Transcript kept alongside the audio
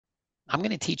I'm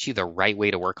going to teach you the right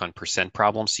way to work on percent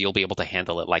problems so you'll be able to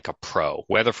handle it like a pro,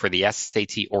 whether for the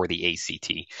SAT or the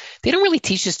ACT. They don't really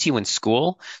teach this to you in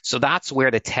school, so that's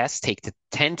where the tests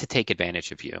tend to take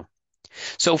advantage of you.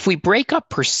 So if we break up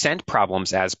percent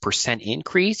problems as percent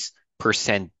increase,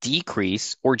 percent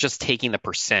decrease, or just taking the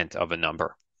percent of a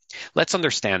number, let's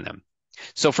understand them.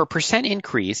 So for percent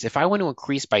increase, if I want to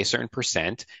increase by a certain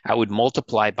percent, I would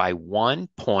multiply by 1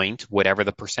 point, whatever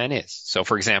the percent is. So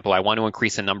for example, I want to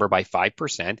increase a number by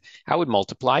 5%, I would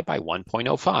multiply by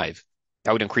 1.05.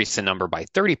 I would increase the number by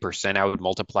 30%, I would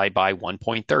multiply by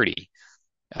 1.30.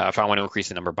 If I want to increase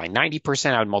the number by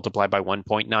 90%, I would multiply by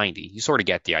 1.90. You sort of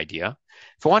get the idea.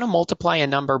 If I want to multiply a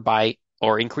number by,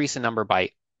 or increase a number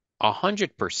by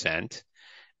 100%,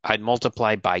 I'd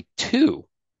multiply by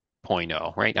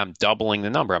 2.0, right? I'm doubling the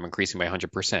number. I'm increasing by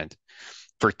 100%.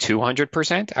 For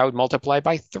 200%, I would multiply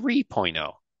by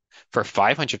 3.0. For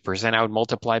 500%, I would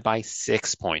multiply by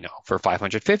 6.0. For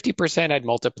 550%, I'd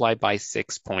multiply by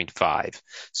 6.5.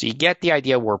 So you get the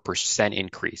idea where percent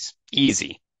increase.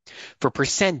 Easy. For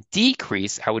percent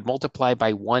decrease, I would multiply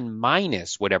by 1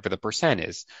 minus whatever the percent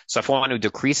is. So if I want to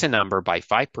decrease a number by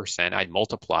 5%, I'd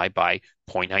multiply by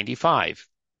 0.95.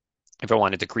 If I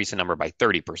want to decrease a number by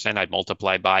 30%, I'd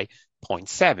multiply by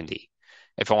 0.70.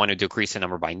 If I want to decrease a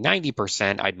number by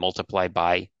 90%, I'd multiply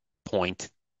by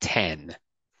 0.10.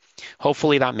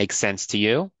 Hopefully that makes sense to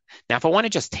you. Now, if I want to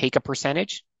just take a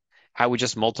percentage, I would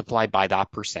just multiply by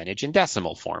that percentage in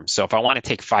decimal form. So if I want to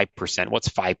take 5%, what's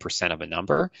 5% of a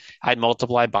number? I'd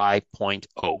multiply by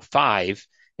 0.05.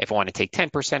 If I want to take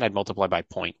 10%, I'd multiply by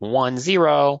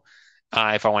 0.10.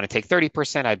 If I want to take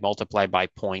 30%, I'd multiply by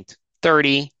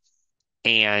 0.30.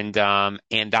 And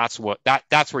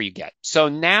that's where you get. So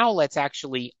now let's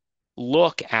actually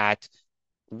look at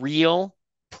real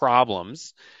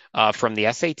problems from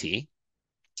the SAT,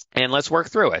 and let's work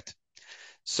through it.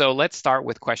 So let's start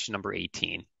with question number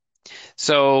 18.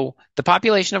 So the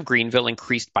population of Greenville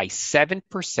increased by 7%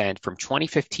 from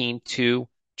 2015 to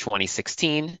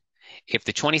 2016. If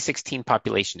the 2016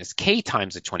 population is K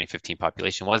times the 2015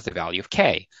 population, what is the value of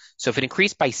K? So if it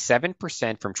increased by 7%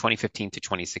 from 2015 to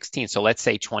 2016, so let's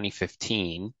say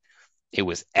 2015, it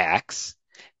was X,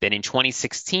 then in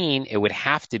 2016, it would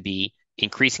have to be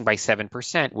increasing by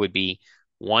 7% would be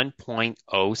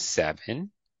 1.07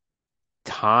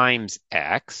 times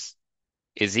X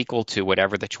is equal to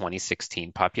whatever the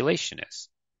 2016 population is.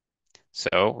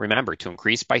 So remember, to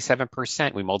increase by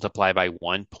 7%, we multiply by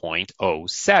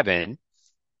 1.07,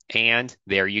 and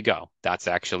there you go. That's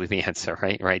actually the answer,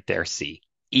 right? Right there, C.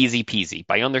 Easy peasy.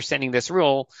 By understanding this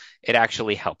rule, it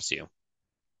actually helps you.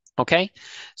 Okay,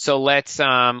 so let's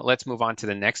move on to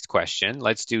the next question.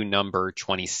 Let's do number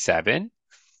 27.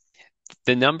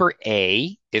 The number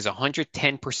A is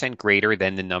 110% greater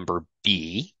than the number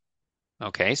B.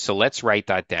 Okay, so let's write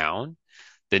that down.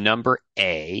 The number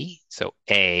A, so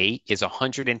A is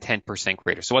 110%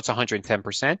 greater. So what's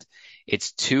 110%?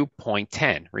 It's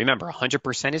 2.10. Remember,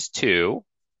 100% is 2,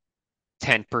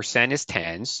 10% is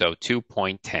 10, so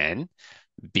 2.10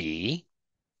 B.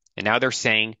 And now they're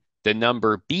saying the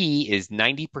number B is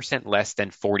 90% less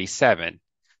than 47.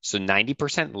 So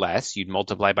 90% less, you'd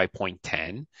multiply by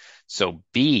 0.10. So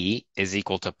B is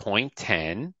equal to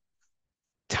 0.10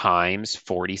 times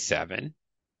 47,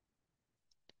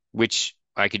 which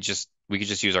we could just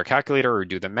use our calculator or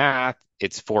do the math.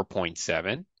 It's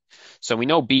 4.7. So we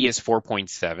know B is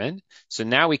 4.7. So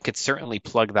now we could certainly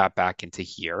plug that back into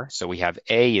here. So we have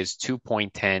A is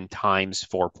 2.10 times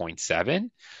 4.7,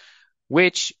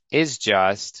 which is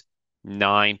just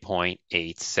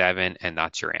 9.87, and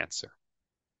that's your answer.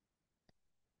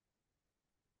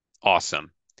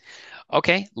 Awesome.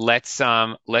 Okay, let's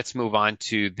move on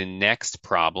to the next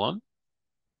problem.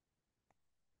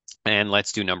 And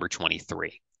let's do number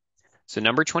 23. So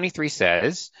number 23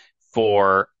 says,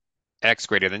 for x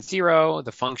greater than 0,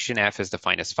 the function f is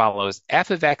defined as follows. F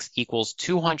of x equals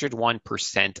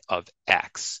 201% of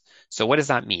x. So what does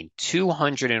that mean?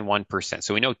 201%.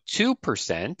 So we know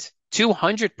 2%,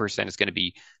 200% is going to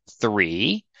be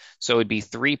 3. So it would be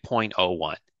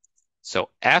 3.01.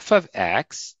 So f of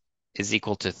x is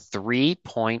equal to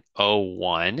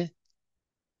 3.01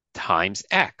 times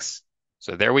x.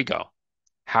 So there we go.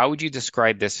 How would you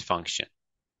describe this function?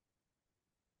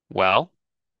 Well,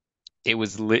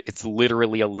 it's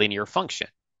literally a linear function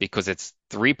because it's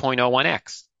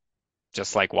 3.01x,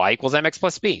 just like y equals mx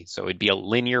plus b. So it'd be a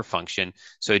linear function.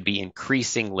 So it'd be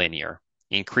increasing linear.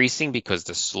 Increasing because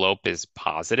the slope is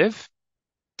positive.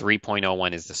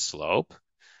 3.01 is the slope,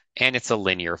 and it's a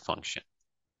linear function.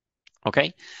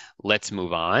 Okay, let's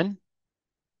move on.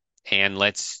 And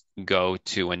let's go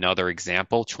to another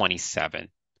example, 27.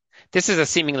 This is a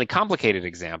seemingly complicated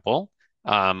example.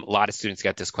 A lot of students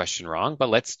get this question wrong, but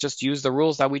let's just use the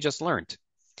rules that we just learned.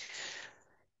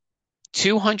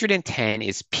 210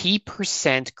 is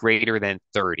p% greater than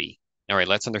 30. All right,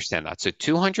 let's understand that. So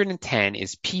 210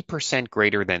 is p%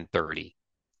 greater than 30.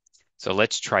 So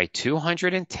let's try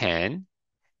 210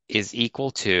 is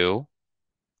equal to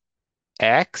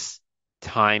x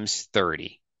times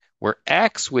 30, where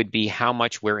x would be how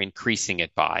much we're increasing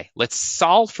it by. Let's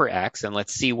solve for x and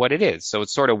let's see what it is. So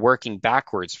it's sort of working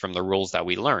backwards from the rules that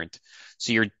we learned.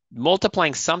 So you're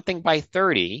multiplying something by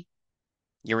 30.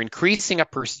 You're increasing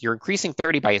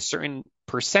 30 by a certain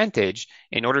percentage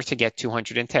in order to get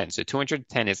 210. So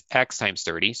 210 is x times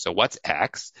 30. So what's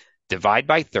x? Divide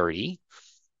by 30.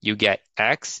 You get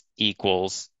x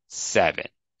equals 7.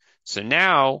 So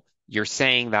now you're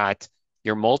saying that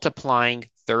you're multiplying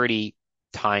 30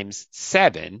 times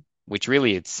 7, which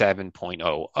really is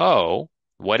 7.00.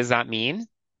 What does that mean?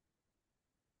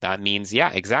 That means,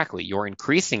 yeah, exactly. You're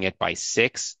increasing it by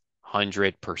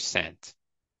 600%.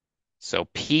 So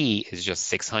P is just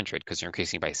 600 because you're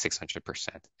increasing by 600%.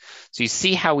 So you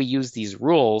see how we use these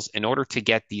rules in order to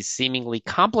get these seemingly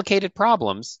complicated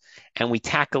problems, and we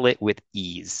tackle it with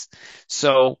ease.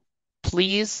 So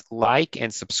please like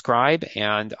and subscribe,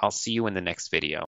 and I'll see you in the next video.